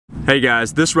Hey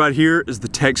guys, this right here is the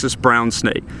Texas brown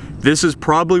snake. This is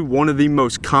probably one of the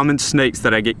most common snakes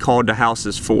that I get called to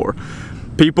houses for.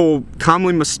 People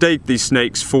commonly mistake these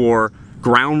snakes for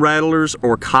ground rattlers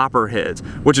or copperheads,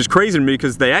 which is crazy to me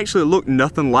because they actually look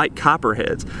nothing like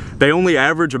copperheads. They only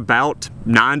average about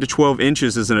 9 to 12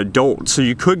 inches as an adult, so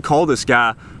you could call this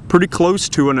guy pretty close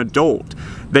to an adult.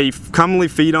 They commonly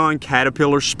feed on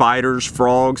caterpillars, spiders,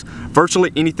 frogs,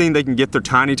 virtually anything they can get their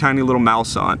tiny little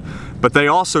mouths on. But they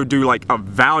also do like a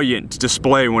valiant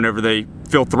display whenever they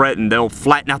feel threatened. They'll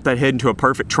flatten out that head into a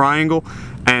perfect triangle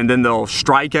and then they'll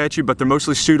strike at you, but they're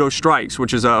mostly pseudo strikes,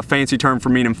 which is a fancy term for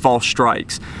meaning false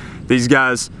strikes. These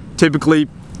guys typically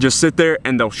just sit there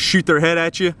and they'll shoot their head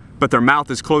at you, but their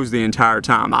mouth is closed the entire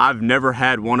time. I've never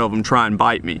had one of them try and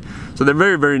bite me. So they're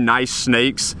very nice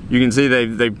snakes. You can see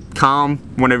they calm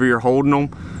whenever you're holding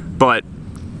them, but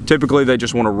typically they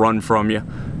just want to run from you.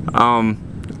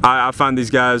 I find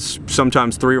these guys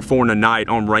sometimes 3 or 4 in a night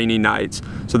on rainy nights.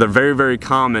 So they're very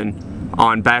common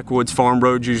on backwoods farm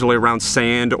roads, usually around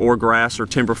sand or grass or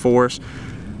timber forest.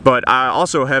 But I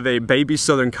also have a baby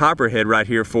Southern Copperhead right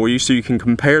here for you so you can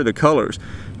compare the colors.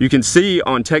 You can see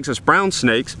on Texas brown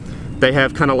snakes, they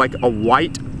have kind of like a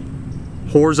white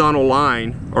horizontal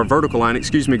line, or vertical line,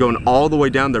 excuse me, going all the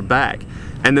way down their back.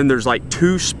 And then there's like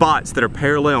 2 spots that are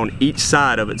parallel on each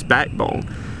side of its backbone.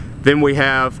 Then we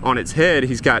have on its head,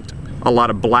 he's got a lot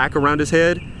of black around his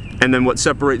head. And then what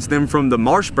separates them from the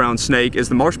marsh brown snake is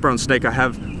the marsh brown snake, I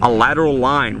have a lateral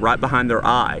line right behind their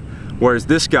eye. Whereas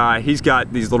this guy, he's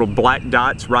got these little black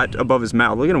dots right above his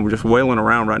mouth. Look at him just wailing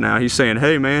around right now. He's saying,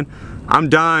 hey man, I'm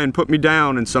dying, put me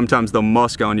down. And sometimes they'll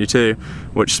musk on you too,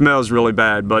 which smells really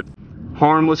bad, but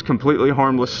harmless, completely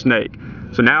harmless snake.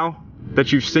 So now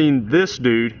that you've seen this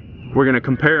dude, we're gonna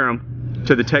compare him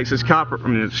to the Texas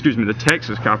Copperhead,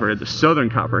 the Southern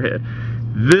Copperhead.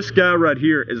 This guy right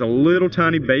here is a little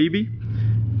tiny baby.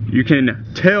 You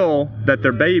can tell that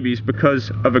they're babies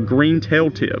because of a green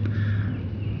tail tip.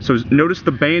 So notice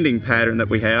the banding pattern that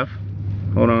we have.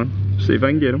 Hold on, see if I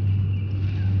can get him.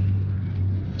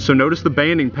 So notice the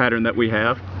banding pattern that we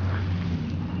have.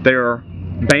 There are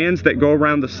bands that go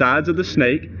around the sides of the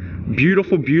snake.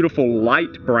 Beautiful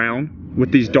light brown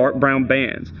with these dark brown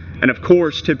bands. And of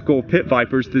course, typical of pit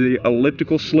vipers, the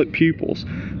elliptical slit pupils.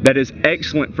 That is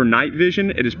excellent for night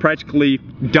vision. It is practically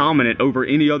dominant over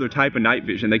any other type of night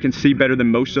vision. They can see better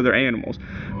than most other animals.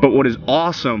 But what is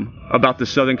awesome about the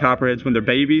Southern Copperheads when they're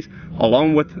babies,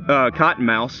 along with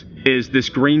cottonmouths, is this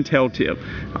green tail tip.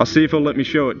 I'll see if he'll let me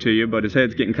show it to you, but his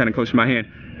head's getting kind of close to my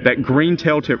hand. That green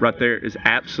tail tip right there is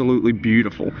absolutely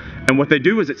beautiful. And what they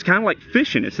do is it's kind of like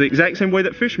fishing. It's the exact same way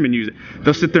that fishermen use it.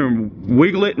 They'll sit there and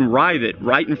wiggle it and writhe it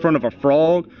right in front of a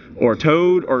frog or a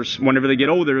toad, or whenever they get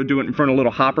older, they'll do it in front of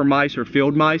little hopper mice or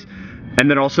field mice.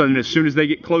 And then all of a sudden, as soon as they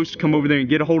get close to come over there and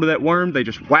get a hold of that worm, they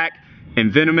just whack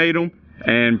and venomate them.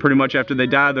 And pretty much after they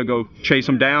die, they'll go chase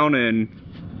them down and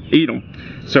eat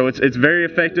them. So it's very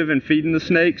effective in feeding the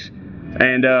snakes.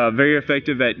 And very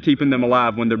effective at keeping them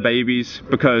alive when they're babies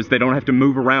because they don't have to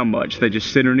move around much. They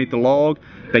just sit underneath the log,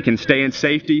 they can stay in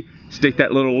safety, stick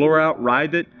that little lure out,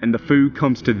 ride it, and the food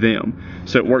comes to them.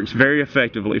 So it works very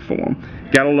effectively for them.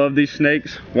 Gotta love these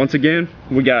snakes. Once again,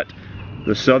 we got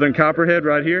the Southern Copperhead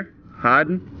right here,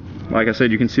 hiding. Like I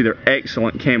said, you can see they're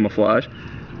excellent camouflage.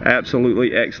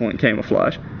 Absolutely excellent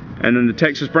camouflage. And then the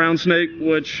Texas brown snake,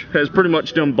 which has pretty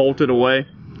much done bolted away.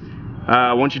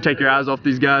 Once you take your eyes off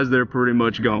these guys, they're pretty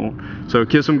much gone. So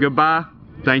kiss them goodbye.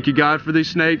 Thank you, God, for these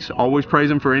snakes. Always praise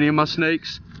them for any of my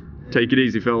snakes. Take it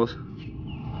easy, fellas.